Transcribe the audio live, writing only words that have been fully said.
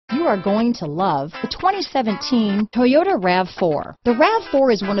you are going to love the 2017 Toyota RAV4. The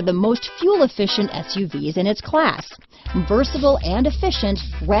RAV4 is one of the most fuel-efficient SUVs in its class. Versatile and efficient,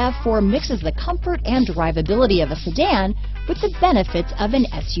 RAV4 mixes the comfort and drivability of a sedan with the benefits of an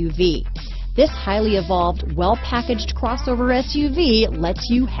SUV. This highly evolved, well-packaged crossover SUV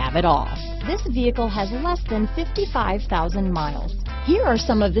lets you have it all. This vehicle has less than 55,000 miles. Here are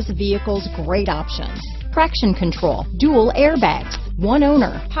some of this vehicle's great options: traction control, dual airbags, one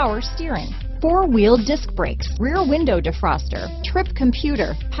owner, power steering, four-wheel disc brakes, rear window defroster, trip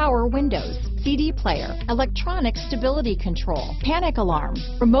computer, power windows, CD player, electronic stability control, panic alarm,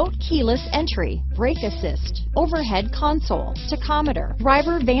 remote keyless entry, brake assist, overhead console, tachometer,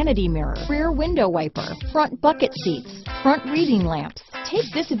 driver vanity mirror, rear window wiper, front bucket seats, front reading lamps.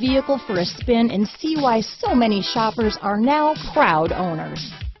 Take this vehicle for a spin and see why so many shoppers are now proud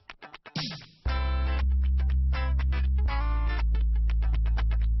owners.